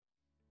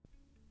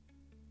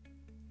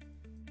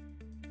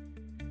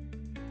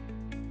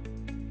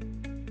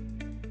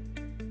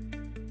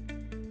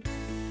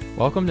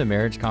Welcome to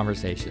Marriage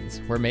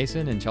Conversations. We're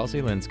Mason and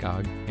Chelsea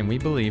Linskog, and we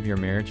believe your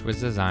marriage was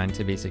designed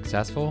to be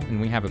successful,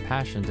 and we have a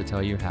passion to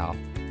tell you how.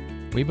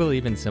 We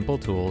believe in simple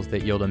tools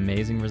that yield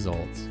amazing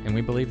results, and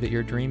we believe that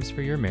your dreams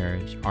for your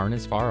marriage aren't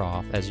as far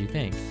off as you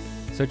think.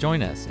 So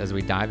join us as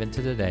we dive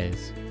into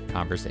today's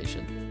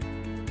conversation.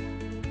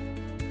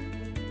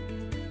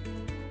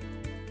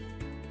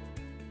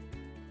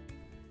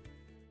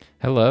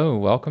 Hello,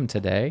 welcome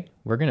today.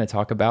 We're going to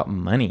talk about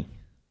money.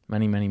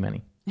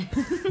 Money.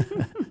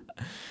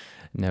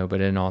 No,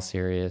 but in all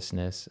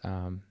seriousness,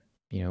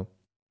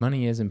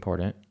 money is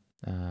important.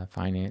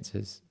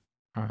 Finances,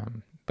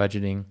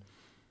 budgeting,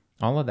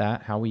 all of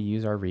that, how we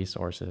use our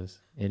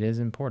resources, it is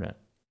important.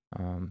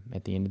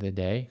 At the end of the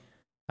day,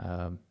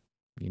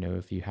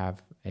 if you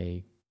have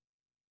a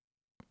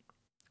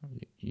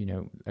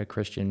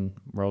Christian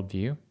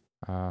worldview,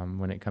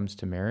 when it comes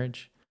to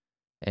marriage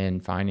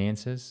and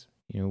finances,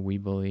 we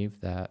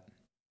believe that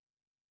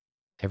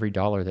every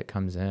dollar that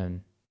comes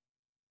in,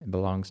 it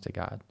belongs to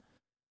God.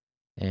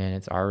 And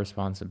it's our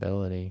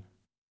responsibility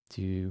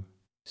to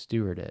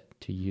steward it,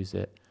 to use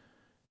it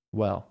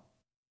well.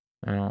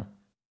 That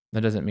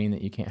doesn't mean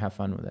that you can't have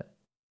fun with it.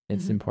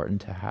 It's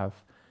important to have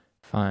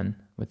fun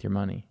with your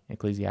money.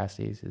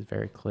 Ecclesiastes is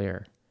very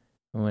clear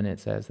when it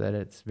says that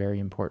it's very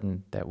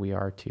important that we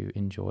are to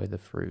enjoy the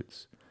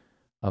fruits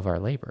of our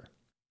labor.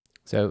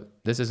 So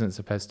this isn't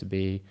supposed to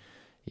be,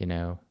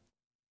 one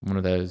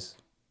of those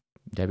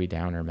Debbie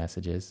Downer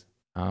messages.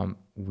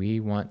 We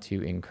want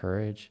to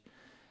encourage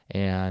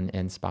and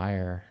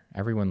inspire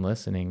everyone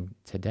listening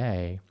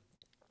today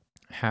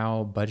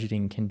how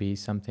budgeting can be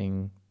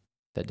something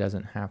that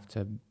doesn't have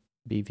to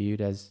be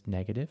viewed as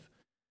negative.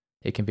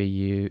 It can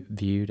be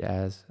viewed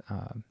as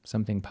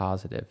something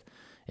positive.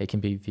 It can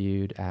be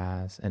viewed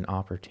as an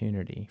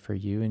opportunity for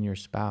you and your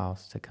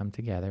spouse to come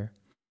together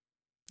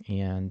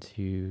and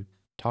to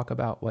talk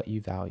about what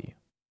you value.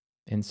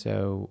 And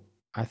so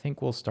I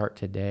think we'll start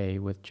today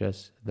with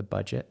just the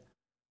budget,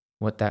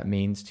 what that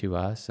means to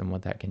us and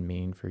what that can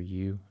mean for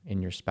you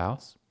and your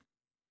spouse.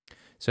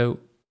 So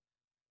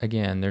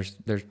again, there's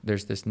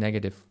this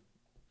negative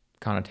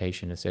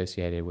connotation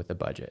associated with a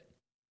budget.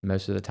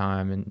 Most of the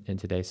time in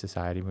today's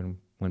society,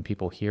 when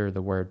people hear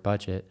the word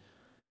budget,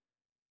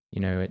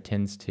 it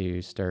tends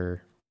to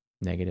stir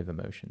negative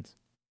emotions,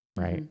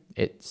 right?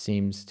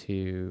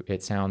 Mm-hmm.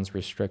 It sounds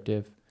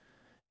restrictive.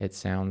 It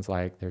sounds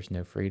like there's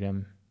no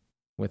freedom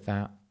with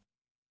that.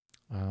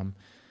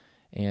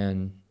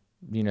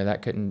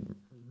 That couldn't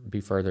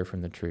be further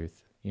from the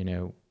truth.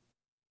 When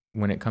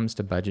it comes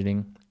to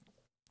budgeting,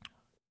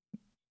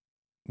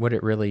 what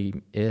it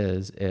really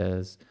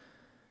is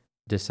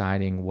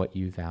deciding what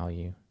you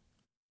value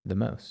the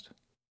most,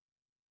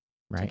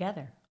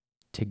 right?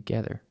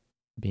 Together,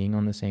 being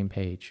on the same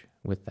page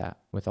with that,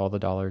 with all the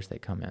dollars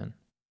that come in.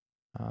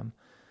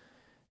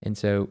 And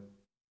so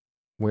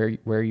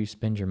where you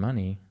spend your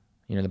money,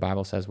 the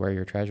Bible says where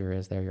your treasure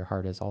is, there your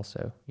heart is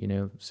also,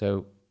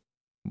 so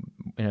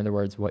in other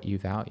words, what you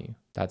value,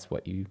 that's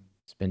what you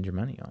spend your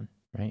money on,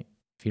 right?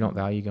 If you don't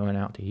value going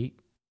out to eat,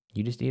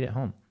 you just eat at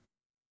home,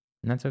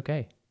 and that's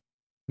okay.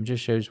 It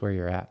just shows where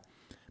you're at.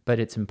 But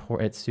it's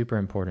super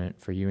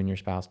important for you and your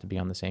spouse to be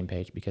on the same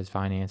page, because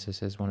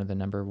finances is one of the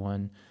number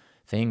one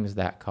things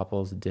that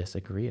couples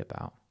disagree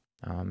about.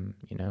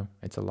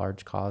 It's a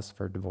large cause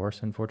for divorce,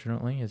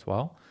 unfortunately, as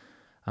well.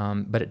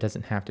 But it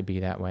doesn't have to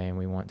be that way, and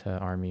we want to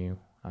arm you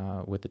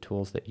with the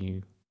tools that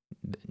you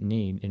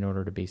need in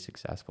order to be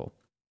successful.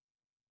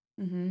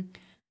 Mm-hmm.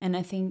 And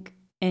I think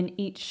in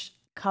each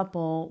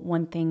couple,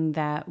 one thing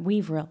that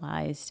we've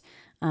realized,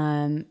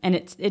 and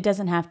it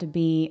doesn't have to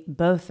be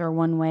both or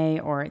one way,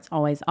 or it's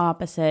always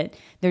opposite.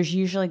 There's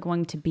usually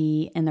going to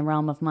be, in the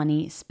realm of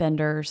money,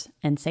 spenders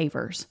and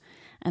savers.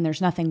 And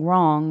there's nothing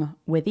wrong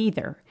with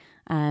either.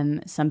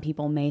 Some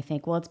people may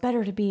think, well, it's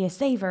better to be a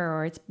saver,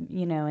 or it's,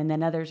 and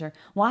then others are,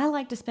 well, I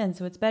like to spend,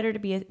 so it's better to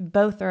be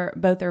both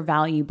are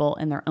valuable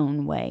in their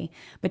own way.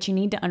 But you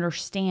need to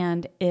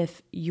understand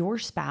if your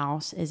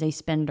spouse is a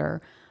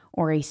spender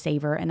or a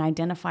saver, and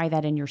identify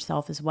that in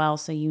yourself as well,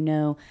 so you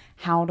know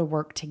how to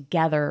work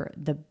together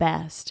the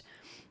best.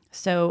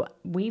 So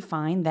we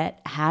find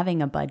that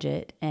having a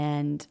budget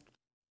and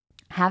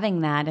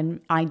having that and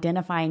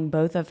identifying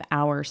both of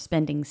our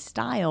spending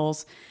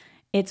styles,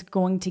 it's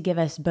going to give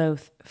us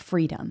both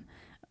freedom.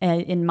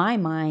 In my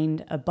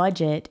mind, a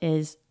budget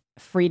is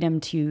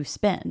freedom to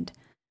spend.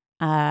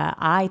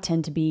 I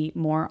tend to be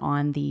more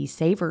on the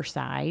saver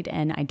side,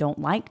 and I don't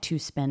like to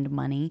spend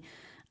money.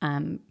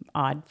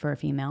 Odd for a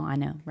female, I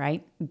know,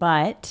 right?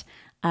 But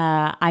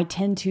I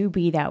tend to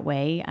be that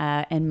way,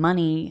 and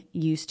money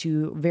used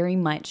to very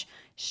much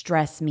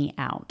stress me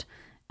out.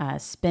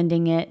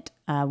 Spending it,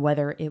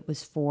 whether it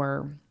was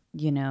for,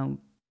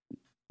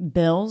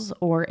 bills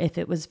or if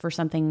it was for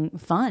something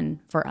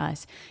fun for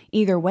us,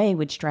 either way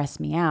would stress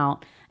me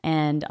out.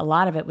 And a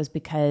lot of it was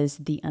because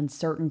the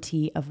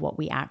uncertainty of what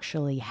we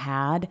actually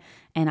had,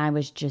 and I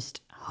was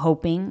just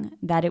hoping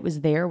that it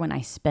was there when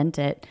I spent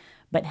it.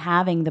 But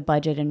having the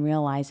budget and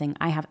realizing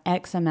I have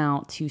X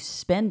amount to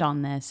spend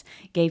on this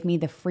gave me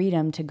the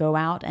freedom to go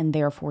out and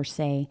therefore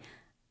say,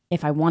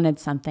 if I wanted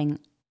something,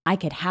 I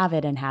could have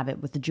it and have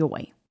it with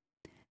joy.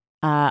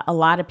 A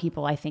lot of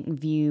people, I think,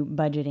 view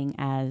budgeting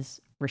as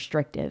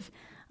restrictive.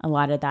 A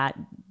lot of that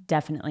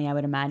definitely, I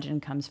would imagine,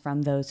 comes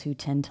from those who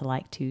tend to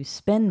like to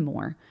spend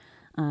more.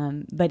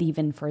 But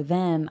even for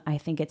them, I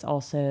think it's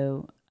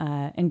also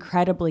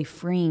incredibly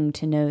freeing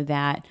to know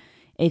that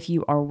if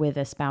you are with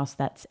a spouse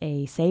that's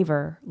a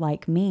saver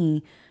like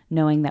me,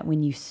 knowing that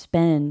when you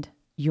spend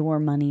your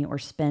money or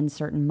spend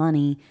certain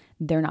money,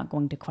 they're not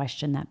going to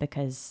question that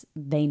because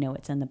they know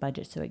it's in the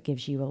budget. So it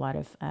gives you a lot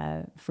of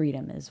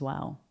freedom as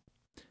well.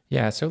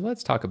 Yeah, so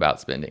let's talk about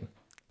spending.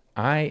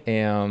 I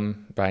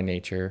am by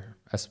nature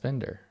a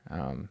spender.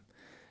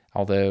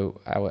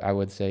 Although I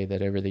would say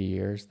that over the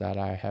years that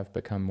I have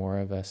become more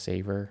of a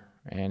saver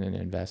and an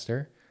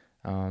investor.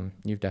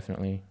 You've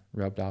definitely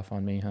rubbed off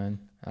on me, hun,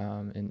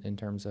 in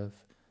terms of,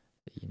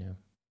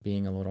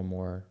 being a little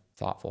more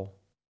thoughtful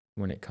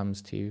when it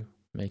comes to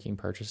making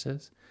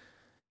purchases.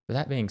 But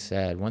that being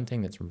said, one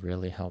thing that's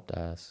really helped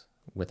us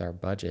with our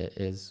budget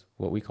is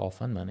what we call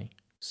fun money.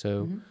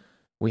 So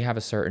we have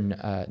a certain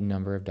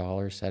number of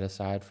dollars set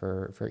aside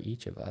for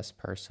each of us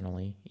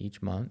personally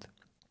each month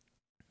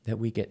that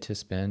we get to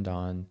spend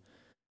on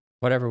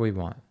whatever we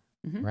want,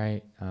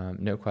 right?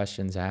 No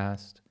questions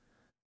asked.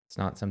 It's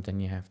not something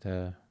you have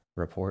to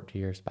report to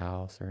your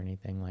spouse or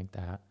anything like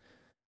that.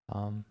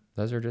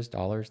 Those are just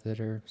dollars that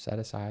are set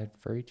aside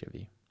for each of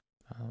you.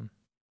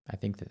 I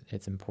think that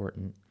it's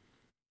important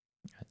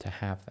to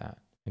have that.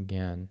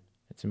 Again,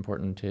 it's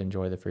important to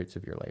enjoy the fruits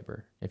of your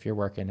labor. If you're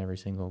working every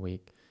single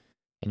week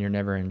and you're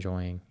never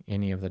enjoying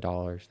any of the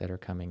dollars that are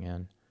coming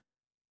in,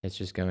 it's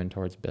just going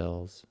towards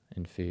bills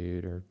and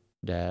food or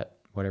debt,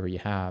 whatever you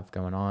have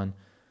going on.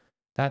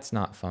 That's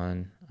not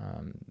fun.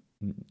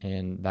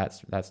 And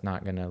that's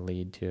not going to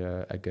lead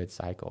to a good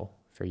cycle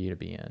for you to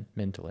be in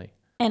mentally.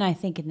 And I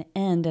think in the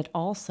end, it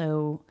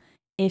also,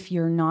 if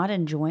you're not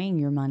enjoying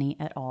your money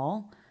at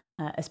all,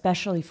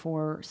 especially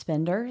for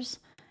spenders,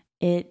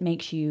 it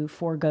makes you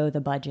forego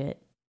the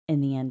budget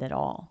in the end at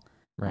all.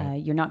 Right.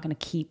 You're not going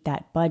to keep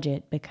that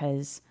budget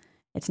because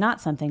it's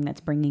not something that's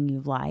bringing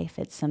you life.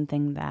 It's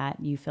something that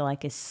you feel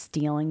like is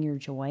stealing your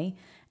joy.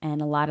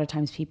 And a lot of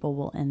times people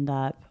will end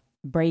up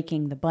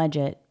breaking the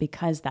budget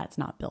because that's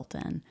not built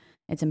in.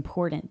 It's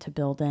important to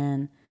build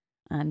in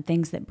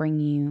things that bring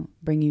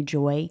you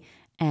joy.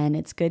 And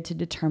it's good to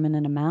determine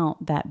an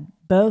amount that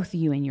both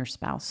you and your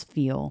spouse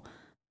feel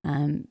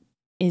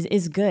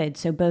is good.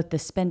 So both the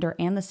spender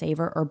and the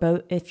saver, or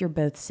both, if you're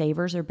both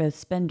savers or both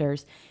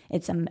spenders,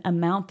 it's an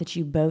amount that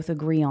you both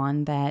agree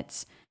on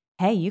that's,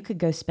 hey, you could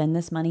go spend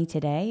this money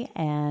today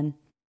and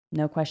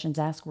no questions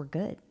asked, we're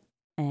good.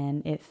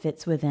 And it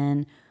fits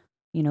within,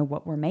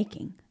 what we're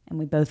making. And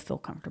we both feel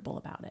comfortable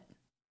about it.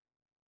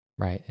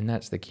 Right. And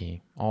that's the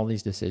key. All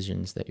these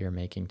decisions that you're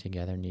making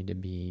together need to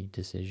be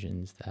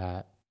decisions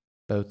that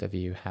both of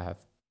you have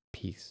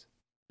peace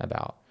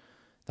about.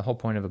 The whole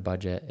point of a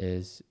budget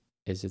is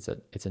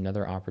it's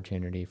another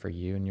opportunity for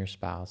you and your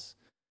spouse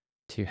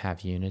to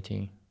have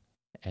unity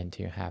and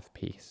to have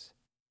peace.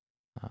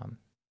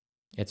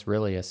 It's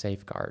really a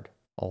safeguard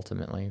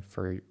ultimately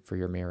for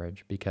your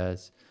marriage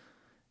because,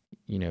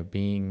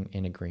 being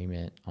in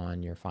agreement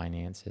on your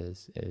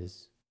finances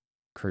is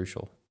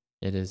crucial.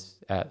 It is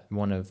at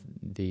one of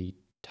the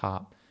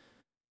top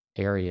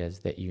areas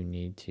that you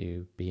need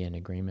to be in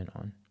agreement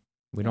on.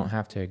 We don't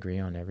have to agree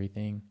on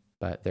everything,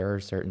 but there are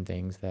certain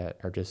things that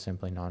are just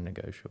simply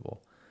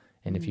non-negotiable.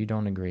 And if you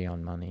don't agree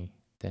on money,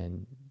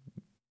 then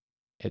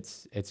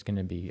it's going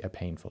to be a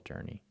painful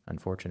journey,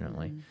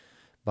 unfortunately.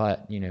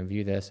 But,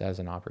 view this as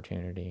an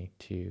opportunity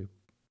to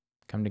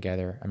come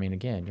together. I mean,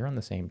 again, you're on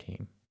the same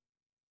team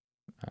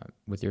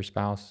with your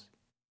spouse,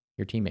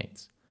 your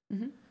teammates.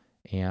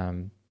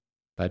 And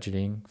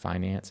budgeting,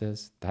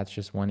 finances, that's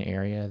just one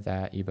area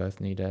that you both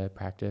need to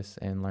practice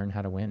and learn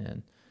how to win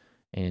in.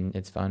 And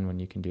it's fun when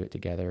you can do it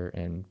together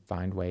and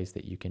find ways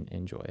that you can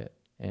enjoy it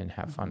and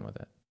have fun with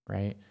it,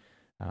 right?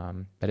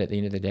 But at the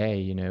end of the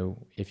day,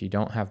 if you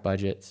don't have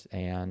budgets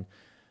and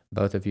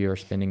both of you are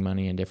spending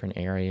money in different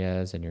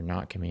areas and you're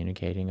not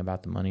communicating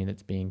about the money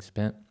that's being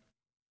spent,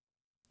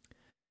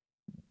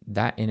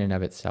 that in and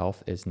of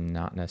itself is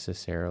not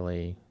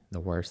necessarily the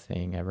worst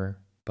thing ever.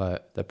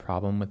 But the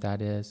problem with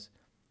that is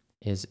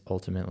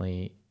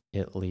ultimately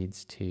it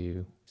leads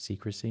to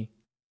secrecy,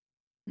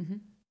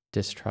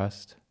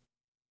 distrust,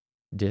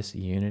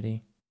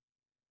 disunity.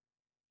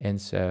 And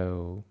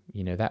so,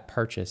 that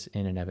purchase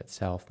in and of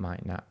itself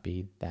might not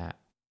be that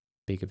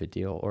big of a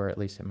deal, or at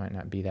least it might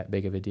not be that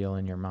big of a deal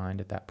in your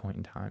mind at that point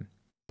in time.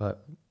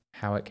 But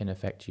how it can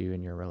affect you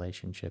in your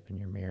relationship and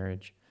your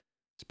marriage,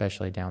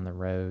 especially down the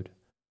road,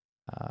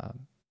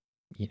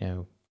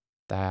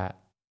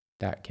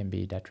 that can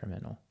be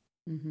detrimental.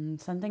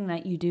 Something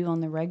that you do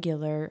on the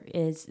regular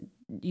is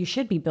you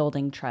should be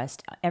building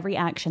trust. Every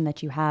action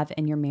that you have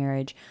in your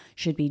marriage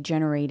should be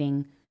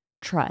generating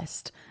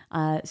trust.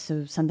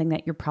 So something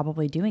that you're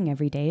probably doing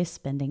every day is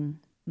spending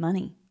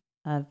money.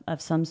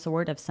 of some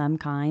sort, of some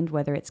kind,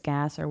 whether it's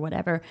gas or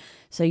whatever.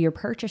 So your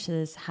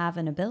purchases have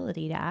an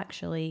ability to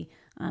actually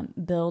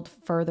build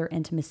further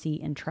intimacy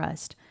and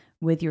trust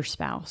with your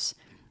spouse.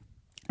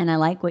 And I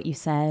like what you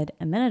said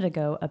a minute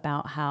ago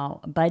about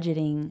how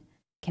budgeting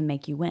can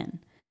make you win.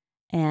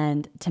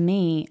 And to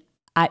me,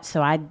 I'm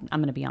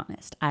going to be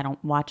honest. I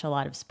don't watch a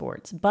lot of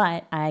sports,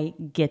 but I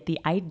get the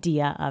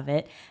idea of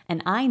it.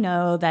 And I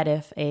know that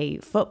if a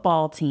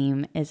football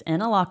team is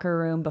in a locker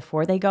room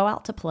before they go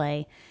out to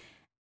play,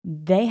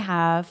 they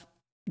have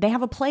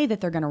a play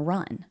that they're going to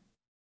run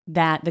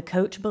that the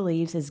coach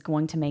believes is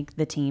going to make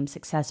the team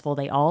successful.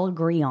 They all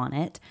agree on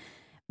it.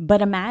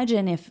 But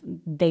imagine if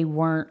they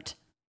weren't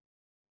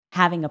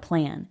having a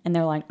plan and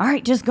they're like, all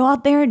right, just go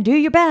out there and do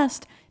your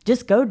best.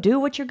 Just go do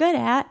what you're good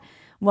at.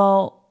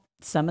 Well,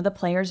 some of the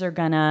players are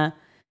going to,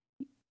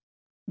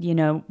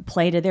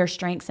 play to their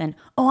strengths and,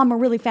 oh, I'm a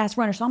really fast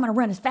runner, so I'm going to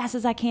run as fast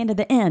as I can to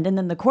the end. And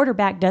then the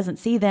quarterback doesn't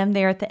see them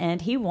there at the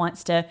end. He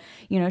wants to,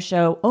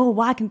 show, oh,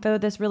 well, I can throw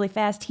this really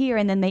fast here.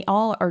 And then they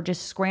all are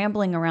just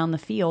scrambling around the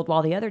field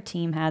while the other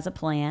team has a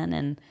plan.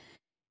 And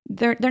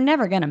they're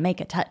never going to make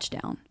a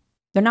touchdown.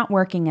 They're not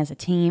working as a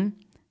team.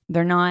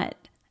 They're not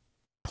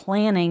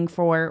planning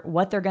for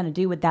what they're going to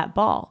do with that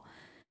ball.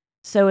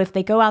 So if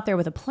they go out there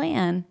with a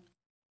plan,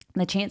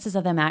 the chances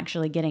of them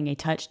actually getting a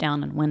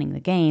touchdown and winning the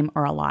game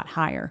are a lot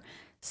higher.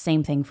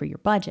 Same thing for your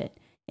budget.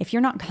 If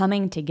you're not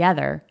coming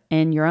together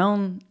in your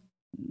own,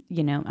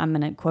 I'm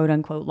going to quote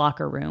unquote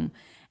locker room,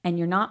 and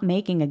you're not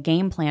making a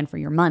game plan for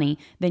your money,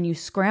 then you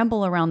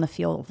scramble around the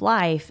field of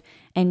life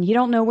and you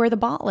don't know where the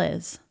ball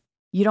is.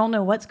 You don't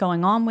know what's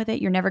going on with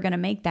it. You're never going to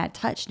make that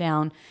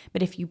touchdown.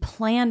 But if you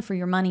plan for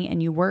your money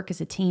and you work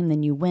as a team,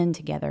 then you win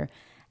together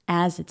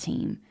as a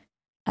team.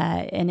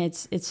 And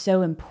it's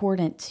so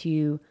important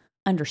to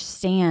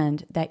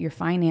understand that your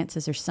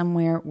finances are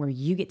somewhere where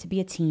you get to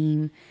be a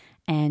team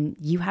and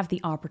you have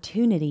the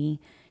opportunity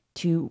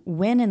to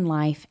win in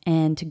life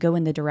and to go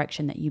in the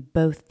direction that you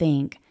both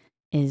think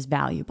is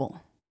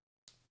valuable.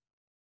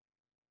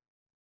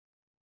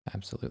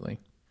 Absolutely.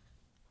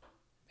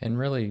 And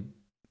really,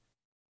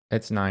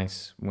 it's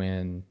nice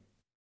when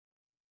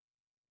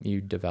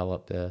you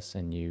develop this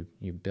and you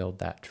build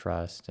that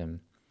trust. And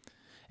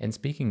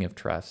speaking of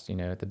trust,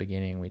 at the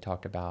beginning we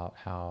talked about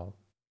how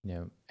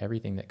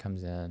everything that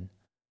comes in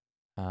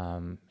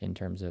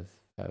terms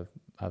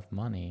of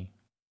money,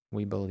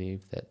 we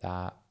believe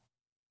that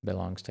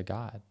belongs to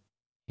God.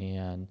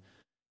 And,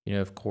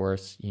 of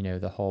course,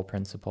 the whole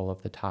principle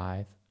of the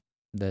tithe,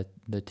 the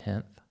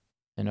 10th,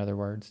 in other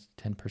words,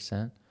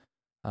 10%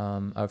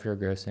 of your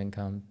gross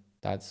income,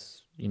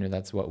 that's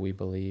what we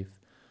believe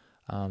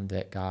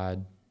that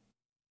God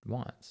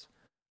wants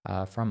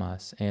from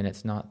us. And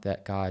it's not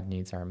that God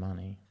needs our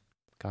money.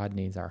 God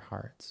needs our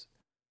hearts.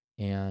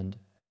 And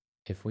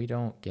if we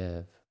don't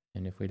give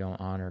and if we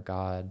don't honor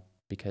God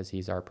because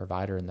he's our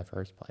provider in the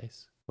first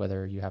place,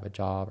 whether you have a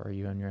job or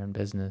you own your own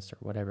business or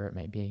whatever it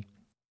may be,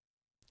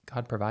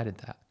 God provided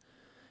that.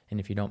 And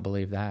if you don't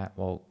believe that,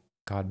 well,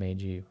 God made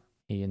you.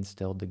 He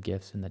instilled the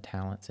gifts and the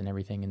talents and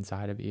everything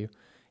inside of you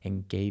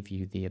and gave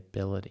you the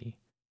ability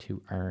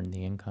to earn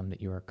the income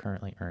that you are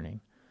currently earning.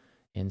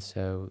 And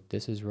so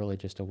this is really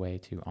just a way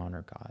to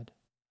honor God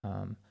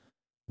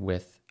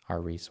with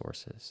our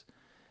resources.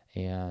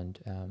 And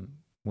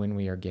when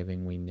we are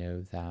giving, we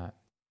know that,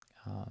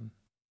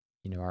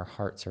 our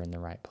hearts are in the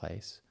right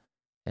place.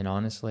 And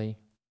honestly,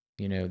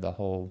 the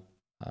whole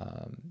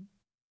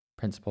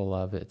principle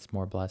of it's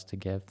more blessed to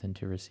give than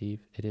to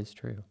receive, it is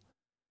true.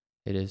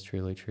 It is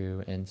truly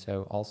true. And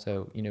so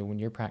also, when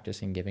you're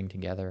practicing giving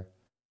together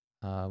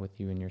with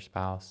you and your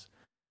spouse,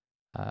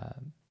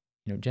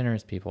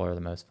 generous people are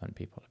the most fun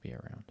people to be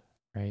around,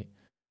 right?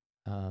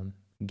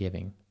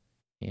 Giving.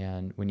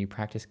 And when you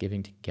practice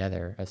giving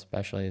together,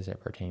 especially as it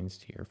pertains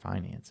to your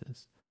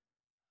finances,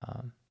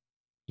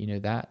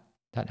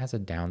 that has a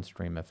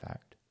downstream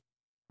effect,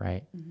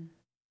 right? Mm-hmm.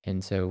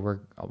 And so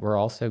we're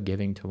also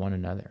giving to one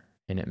another,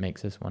 and it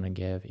makes us want to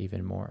give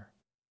even more.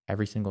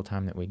 Every single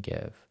time that we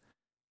give,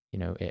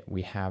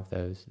 we have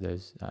those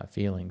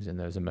feelings and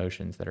those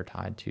emotions that are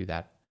tied to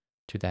that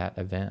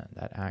event,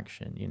 that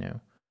action,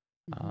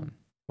 mm-hmm.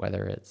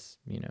 Whether it's,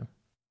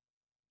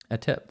 a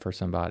tip for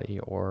somebody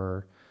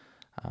or,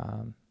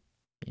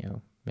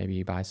 maybe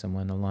you buy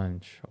someone a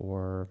lunch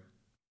or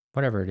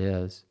whatever it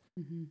is,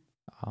 mm-hmm.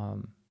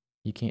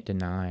 You can't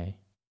deny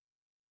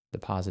the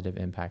positive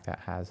impact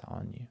that has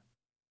on you,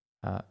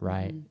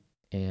 right?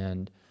 Mm-hmm.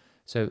 And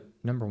so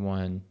number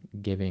one,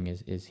 giving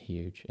is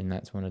huge. And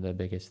that's one of the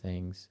biggest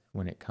things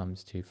when it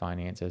comes to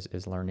finances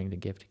is learning to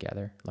give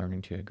together,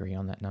 learning to agree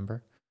on that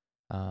number.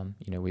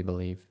 We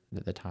believe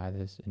that the tithe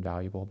is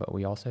invaluable, but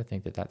we also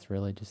think that that's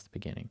really just the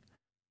beginning.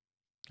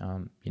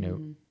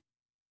 Mm-hmm.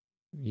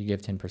 You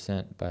give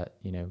 10%, but,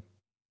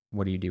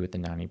 what do you do with the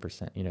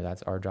 90%?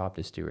 That's our job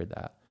to steward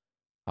that.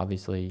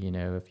 Obviously,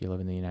 if you live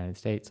in the United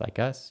States like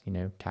us,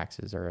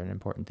 taxes are an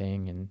important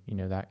thing and,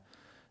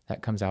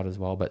 that comes out as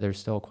well, but there's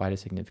still quite a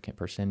significant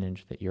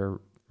percentage that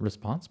you're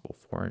responsible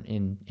for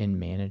in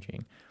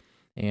managing.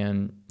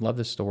 And love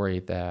the story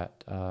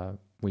that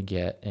we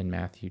get in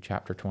Matthew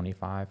chapter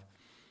 25.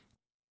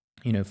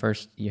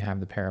 First you have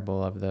the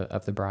parable of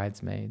the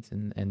bridesmaids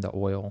and the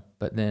oil,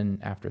 but then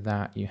after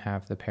that you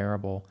have the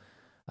parable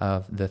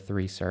of the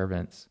three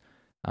servants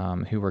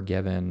who were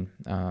given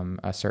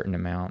a certain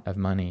amount of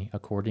money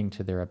according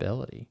to their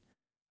ability.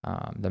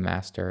 The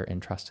master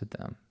entrusted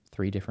them,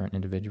 three different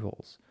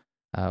individuals.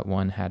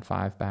 One had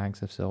 5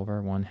 bags of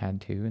silver, one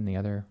had 2, and the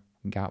other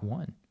got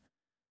 1.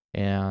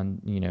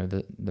 And,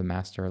 the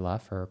master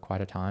left for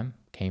quite a time,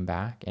 came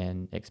back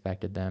and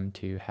expected them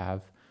to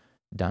have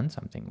done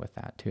something with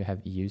that, to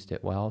have used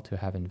it well, to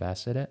have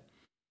invested it.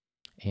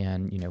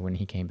 And, when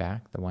he came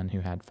back, the one who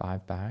had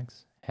 5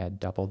 bags had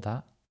doubled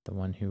that. The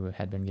one who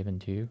had been given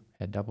 2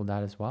 had doubled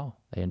that as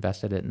well. They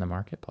invested it in the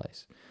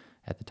marketplace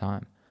at the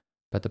time.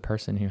 But the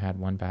person who had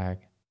 1 bag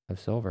of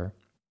silver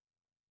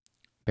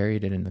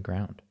buried it in the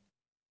ground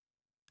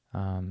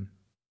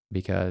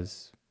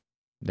because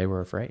they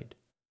were afraid.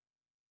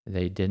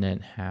 They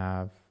didn't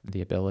have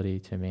the ability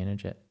to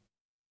manage it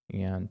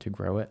and to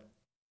grow it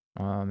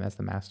as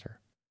the master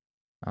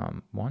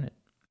wanted,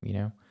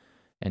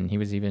 And he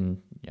was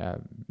even,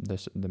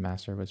 the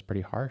master was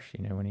pretty harsh,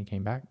 when he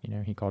came back.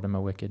 He called him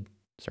a wicked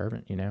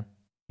servant,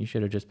 You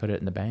should have just put it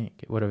in the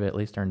bank. It would have at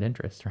least earned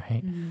interest,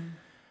 right?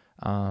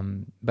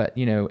 Mm-hmm. But,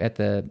 at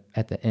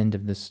the end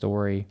of this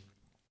story,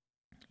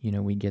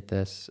 we get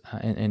this,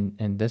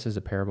 and this is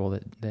a parable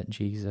that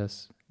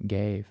Jesus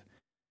gave.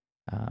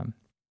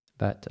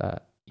 But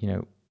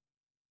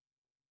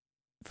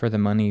for the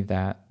money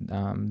that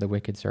the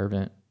wicked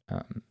servant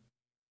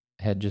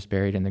had just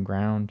buried in the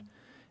ground,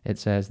 it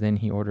says, then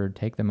he ordered,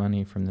 take the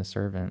money from the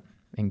servant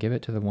and give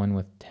it to the one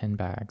with 10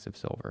 bags of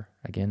silver.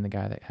 Again, the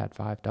guy that had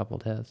 5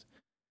 doubled his.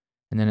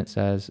 And then it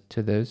says,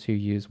 to those who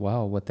use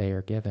well what they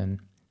are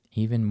given,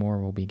 even more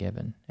will be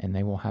given, and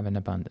they will have an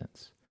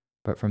abundance.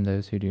 But from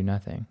those who do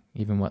nothing,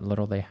 even what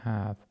little they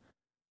have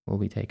will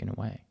be taken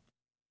away.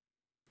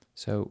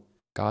 So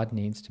God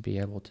needs to be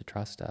able to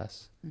trust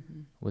us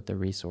mm-hmm. with the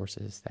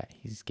resources that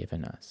he's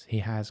given us. He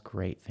has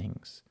great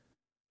things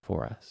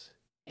for us.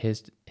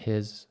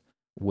 His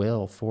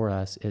will for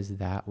us is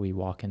that we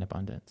walk in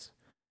abundance,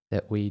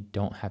 that we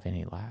don't have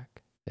any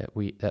lack,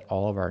 that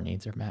all of our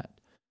needs are met,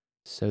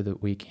 so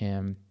that we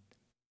can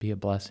be a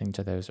blessing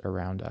to those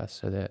around us,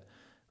 so that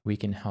we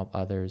can help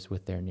others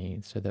with their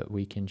needs, so that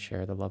we can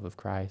share the love of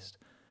Christ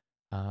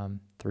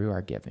through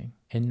our giving.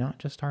 And not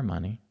just our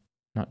money.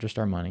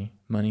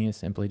 Money is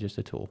simply just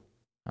a tool.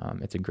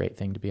 It's a great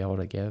thing to be able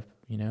to give,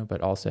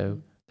 but also mm-hmm.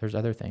 there's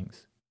other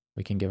things.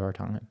 We can give our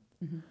time.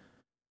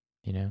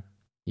 Mm-hmm.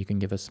 You can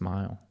give a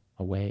smile,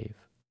 a wave,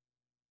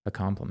 a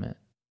compliment.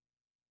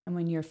 And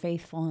when you're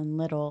faithful in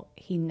little,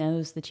 he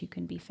knows that you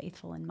can be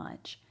faithful in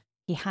much.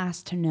 He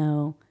has to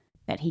know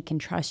that he can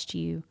trust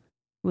you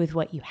with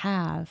what you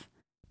have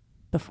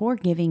before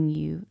giving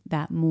you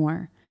that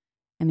more.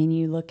 I mean,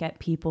 you look at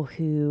people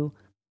who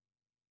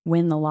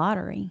win the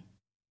lottery,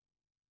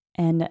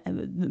 and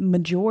the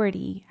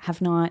majority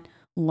have not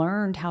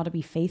learned how to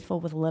be faithful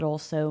with little,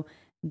 so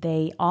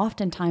they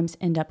oftentimes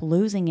end up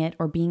losing it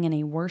or being in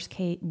a worse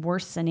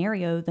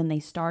scenario than they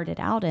started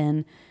out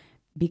in,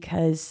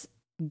 because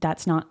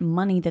that's not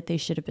money that they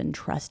should have been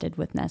trusted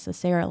with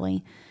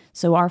necessarily.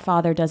 So our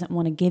Father doesn't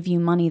want to give you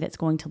money that's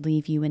going to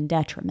leave you in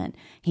detriment.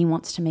 He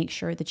wants to make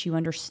sure that you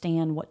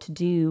understand what to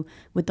do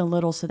with the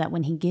little, so that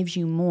when he gives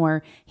you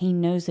more, he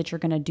knows that you're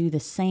going to do the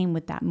same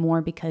with that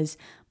more, because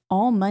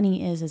all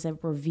money is a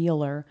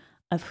revealer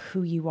of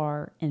who you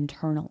are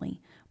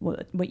internally,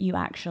 what you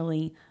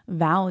actually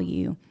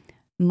value.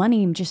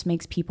 Money just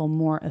makes people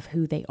more of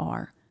who they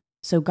are.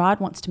 So God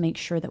wants to make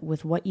sure that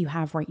with what you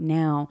have right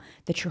now,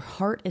 that your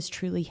heart is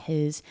truly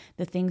his,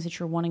 the things that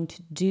you're wanting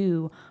to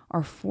do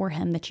are for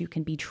him, that you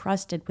can be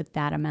trusted with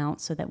that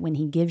amount, so that when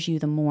he gives you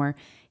the more,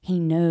 he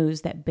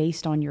knows that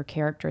based on your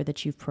character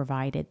that you've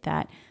provided,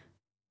 that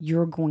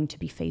you're going to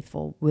be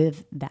faithful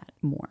with that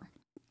more.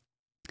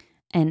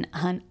 And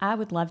Hun, I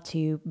would love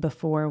to,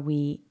 before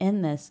we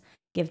end this,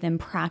 give them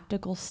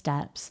practical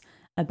steps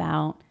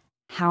about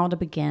how to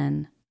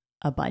begin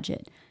a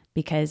budget,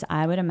 because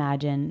I would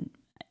imagine,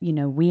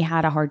 we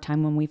had a hard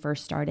time when we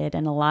first started,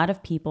 and a lot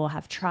of people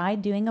have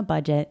tried doing a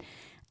budget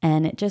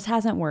and it just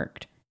hasn't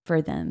worked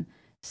for them.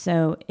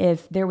 So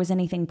if there was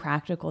anything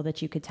practical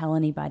that you could tell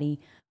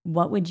anybody,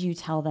 what would you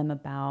tell them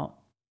about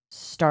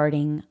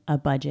starting a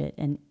budget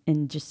and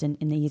just in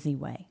an easy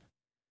way?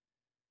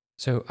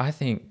 So I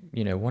think,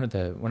 one of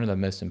the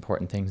most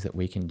important things that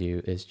we can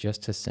do is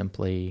just to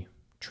simply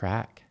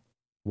track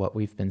what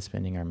we've been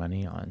spending our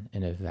money on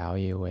and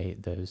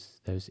evaluate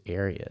those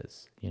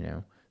areas,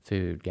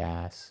 food,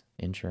 gas,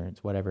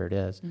 insurance, whatever it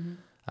is,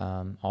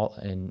 mm-hmm. All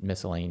and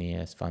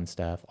miscellaneous fun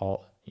stuff,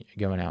 all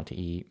going out to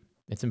eat.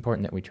 It's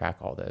important that we track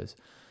all those.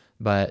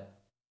 But,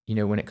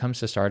 when it comes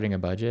to starting a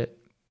budget,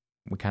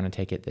 we kind of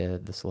take it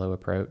the slow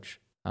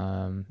approach,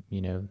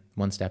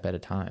 one step at a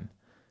time.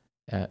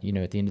 At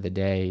the end of the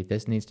day,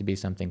 this needs to be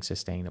something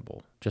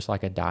sustainable. Just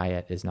like a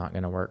diet is not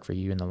going to work for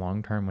you in the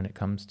long term when it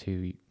comes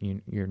to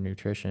your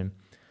nutrition,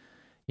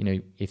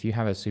 if you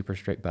have a super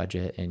strict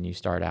budget and you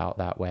start out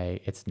that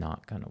way, it's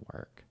not going to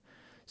work.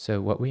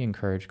 So what we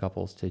encourage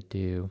couples to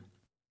do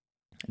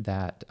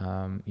that,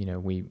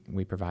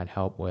 we provide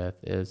help with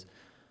is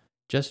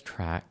just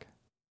track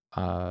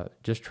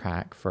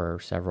for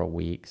several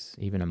weeks,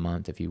 even a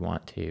month if you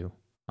want to,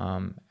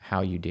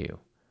 how you do.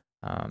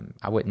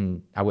 I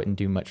wouldn't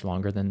do much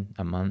longer than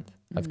a month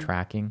of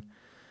tracking,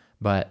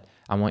 but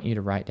I want you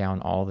to write down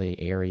all the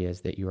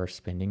areas that you are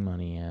spending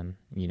money in,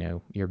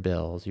 your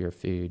bills, your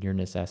food, your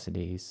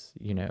necessities,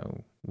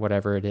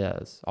 whatever it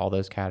is, all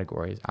those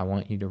categories. I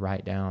want you to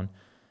write down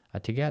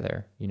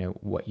together,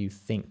 what you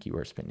think you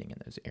are spending in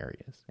those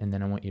areas. And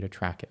then I want you to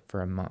track it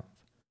for a month,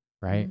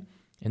 right?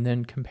 And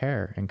then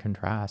compare and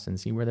contrast and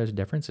see where those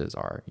differences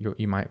are.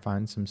 You might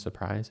find some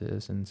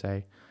surprises and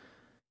say,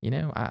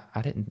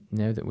 I didn't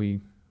know that we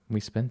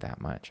spent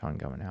that much on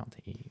going out to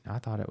eat. I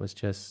thought it was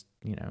just,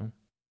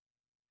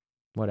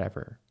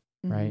 whatever,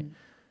 right?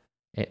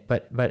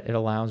 But it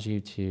allows you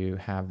to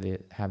have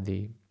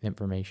the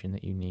information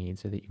that you need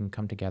so that you can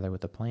come together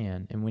with a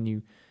plan. And when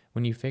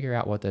you figure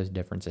out what those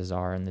differences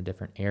are in the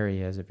different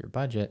areas of your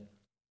budget,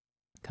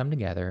 come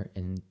together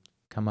and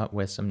come up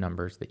with some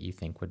numbers that you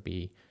think would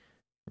be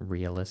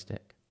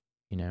realistic.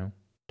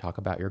 Talk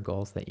about your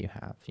goals that you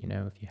have.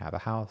 If you have a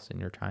house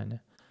and you're trying to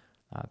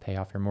pay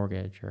off your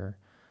mortgage, or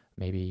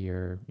maybe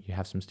you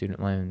have some student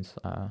loans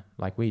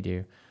like we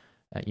do,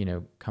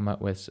 come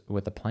up with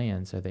a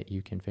plan so that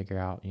you can figure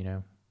out,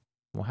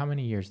 well, how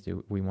many years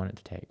do we want it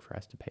to take for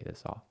us to pay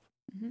this off,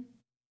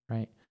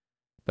 right?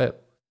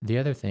 But the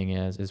other thing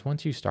is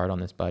once you start on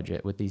this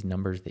budget with these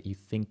numbers that you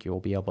think you'll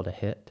be able to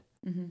hit,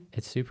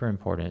 it's super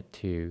important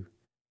to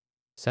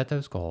set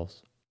those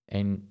goals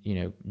and,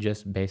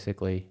 just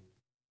basically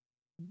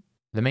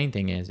the main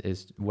thing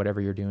is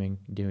whatever you're doing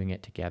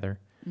it together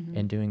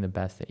and doing the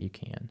best that you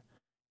can.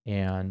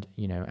 And,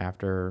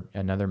 after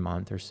another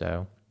month or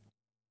so,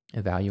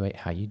 evaluate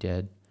how you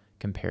did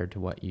compared to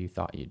what you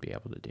thought you'd be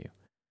able to do.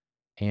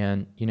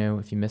 And,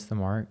 if you miss the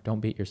mark, don't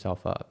beat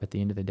yourself up. At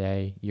the end of the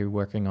day, you're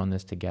working on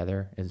this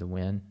together as a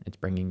win. It's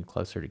bringing you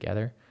closer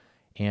together,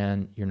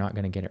 and you're not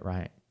going to get it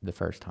right the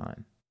first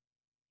time.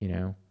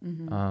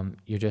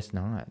 You're just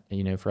not.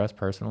 For us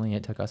personally,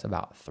 it took us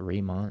about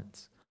 3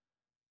 months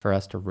for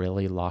us to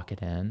really lock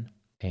it in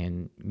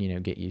and,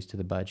 get used to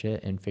the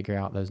budget and figure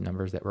out those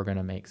numbers that were going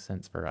to make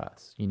sense for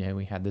us.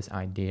 We had this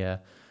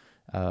idea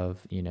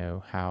of,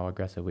 how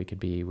aggressive we could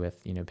be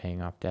with,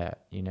 paying off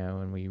debt,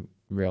 and we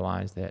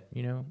realized that,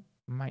 we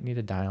might need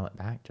to dial it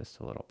back just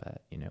a little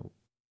bit.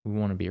 We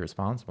want to be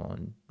responsible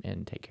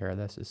and take care of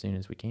this as soon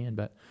as we can,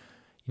 but,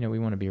 we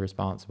want to be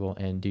responsible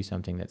and do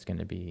something that's going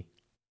to be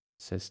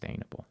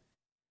sustainable.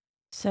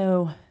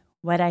 So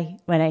what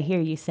I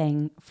hear you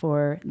saying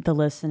for the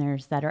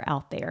listeners that are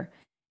out there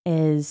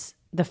is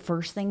the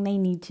first thing they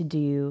need to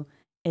do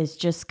is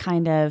just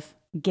kind of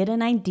get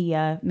an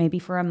idea, maybe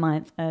for a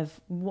month,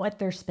 of what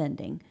they're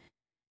spending.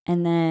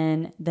 And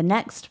then the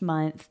next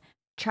month,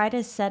 try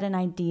to set an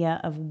idea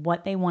of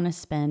what they want to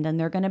spend. And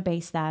they're going to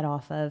base that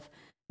off of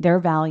their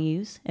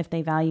values. If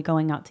they value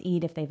going out to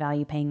eat, if they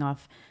value paying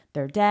off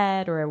their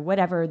debt, or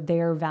whatever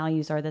their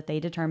values are that they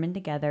determine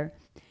together.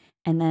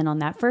 And then on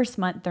that first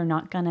month, they're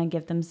not going to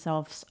give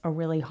themselves a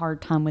really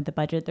hard time with the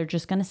budget. They're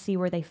just going to see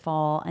where they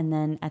fall. And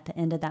then at the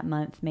end of that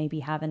month,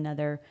 maybe have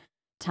another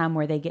time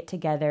where they get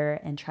together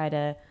and try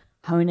to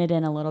hone it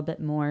in a little bit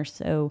more.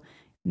 So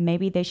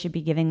maybe they should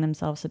be giving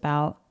themselves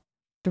about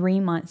 3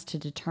 months to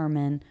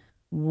determine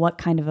what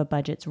kind of a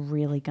budget's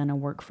really going to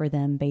work for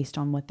them based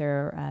on what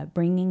they're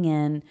bringing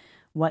in,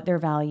 what their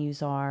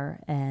values are,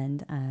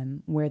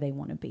 and where they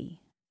want to be.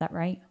 Is that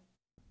right?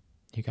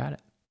 You got it.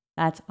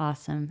 That's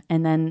awesome.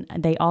 And then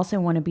they also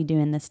want to be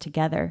doing this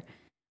together.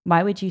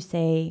 Why would you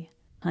say,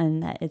 hun,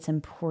 that it's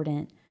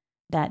important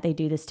that they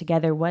do this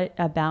together? What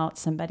about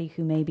somebody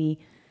who maybe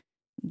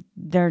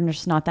they're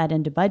just not that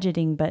into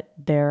budgeting, but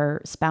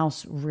their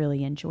spouse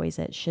really enjoys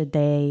it? Should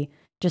they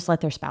just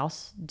let their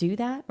spouse do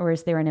that? Or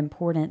is there an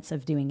importance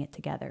of doing it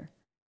together?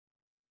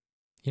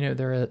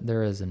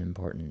 There is an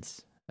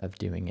importance of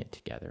doing it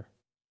together.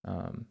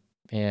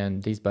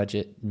 And these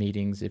budget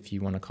meetings, if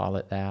you want to call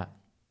it that,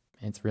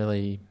 it's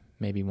really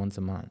maybe once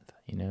a month.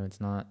 It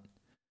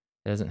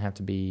doesn't have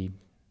to be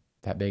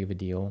that big of a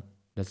deal.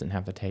 It doesn't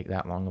have to take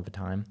that long of a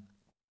time.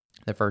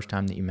 The first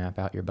time that you map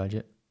out your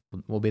budget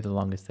will be the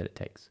longest that it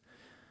takes.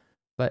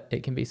 But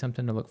it can be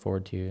something to look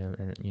forward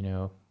to,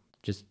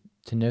 just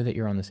to know that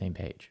you're on the same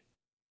page.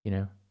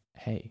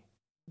 Hey,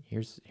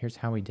 here's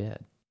how we did.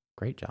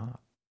 Great job.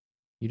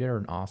 You did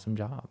an awesome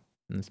job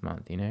in this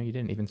month. You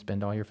didn't even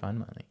spend all your fun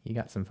money. You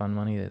got some fun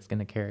money that's going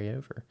to carry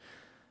over.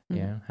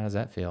 Mm-hmm. How does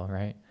that feel,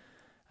 right?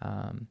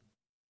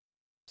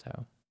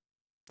 So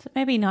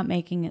maybe not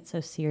making it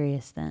so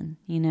serious then,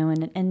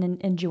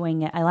 and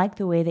enjoying it. I like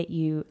the way that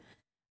you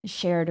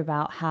shared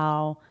about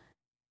how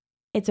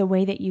it's a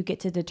way that you get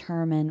to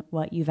determine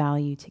what you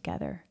value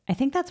together. I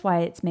think that's why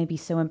it's maybe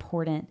so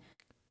important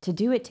to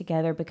do it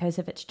together, because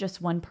if it's just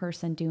one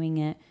person doing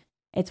it,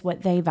 it's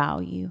what they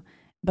value.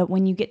 But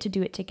when you get to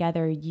do it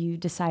together, you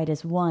decide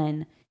as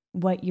one,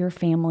 what your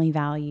family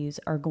values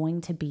are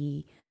going to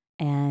be.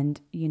 And,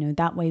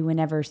 that way,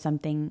 whenever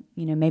something,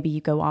 maybe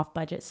you go off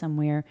budget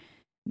somewhere,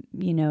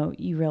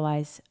 you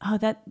realize, oh,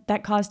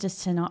 that caused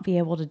us to not be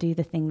able to do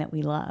the thing that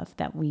we love,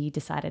 that we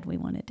decided we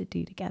wanted to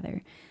do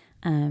together.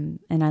 And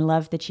I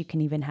love that you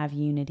can even have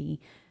unity.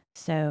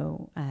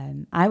 So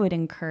I would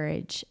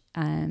encourage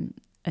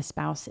a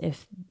spouse,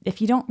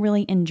 if you don't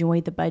really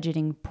enjoy the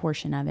budgeting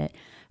portion of it,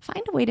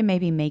 find a way to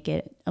maybe make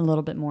it a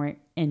little bit more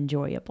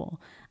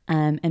enjoyable.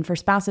 And for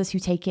spouses who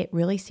take it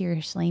really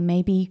seriously,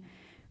 maybe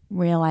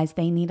realize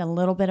they need a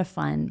little bit of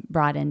fun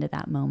brought into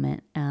that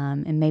moment,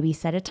 and maybe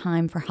set a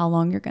time for how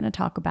long you're going to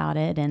talk about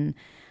it,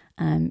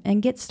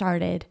 and get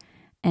started.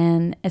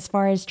 And as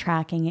far as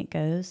tracking it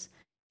goes,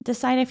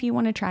 decide if you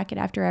want to track it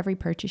after every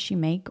purchase you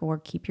make, or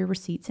keep your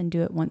receipts and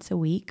do it once a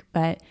week.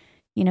 But,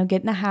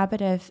 get in the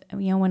habit of,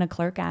 when a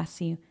clerk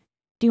asks you,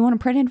 do you want a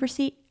printed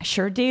receipt? I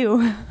sure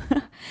do.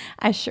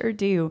 I sure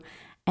do.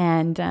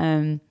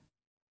 And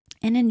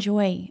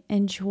enjoy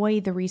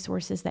the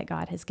resources that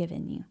God has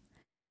given you.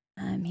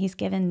 He's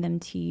given them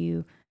to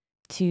you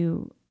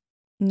to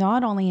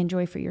not only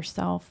enjoy for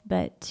yourself,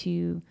 but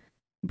to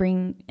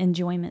bring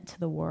enjoyment to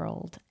the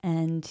world,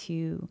 and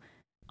to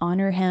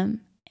honor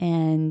Him,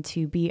 and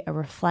to be a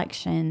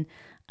reflection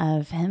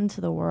of Him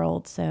to the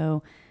world.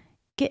 So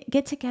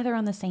get together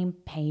on the same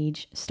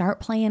page, start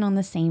playing on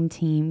the same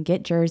team,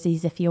 get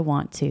jerseys if you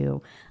want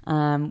to.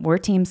 We're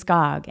Team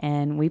SCOG,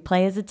 and we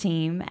play as a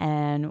team,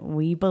 and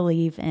we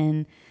believe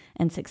in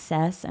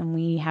success, and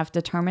we have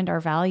determined our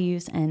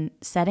values, and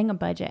setting a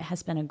budget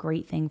has been a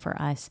great thing for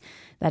us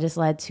that has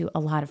led to a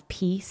lot of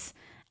peace,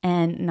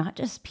 and not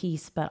just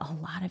peace, but a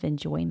lot of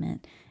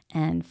enjoyment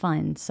and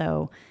fun.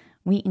 So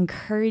we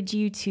encourage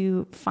you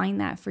to find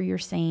that for your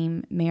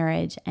same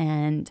marriage,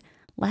 and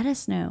let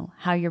us know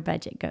how your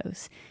budget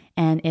goes.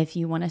 And if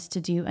you want us to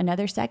do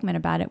another segment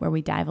about it where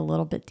we dive a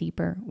little bit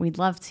deeper, we'd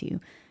love to.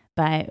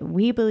 But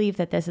we believe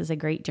that this is a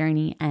great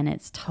journey, and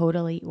it's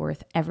totally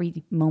worth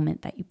every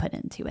moment that you put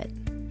into it.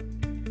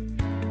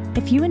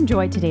 If you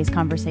enjoyed today's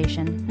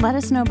conversation, let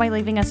us know by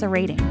leaving us a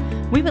rating.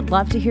 We would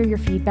love to hear your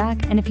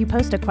feedback, and if you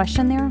post a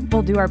question there,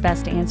 we'll do our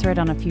best to answer it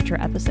on a future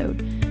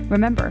episode.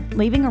 Remember,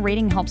 leaving a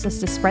rating helps us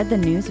to spread the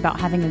news about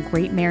having a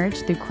great marriage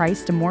through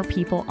Christ to more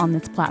people on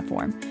this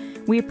platform.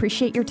 We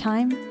appreciate your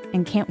time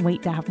and can't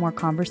wait to have more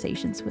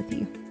conversations with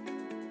you.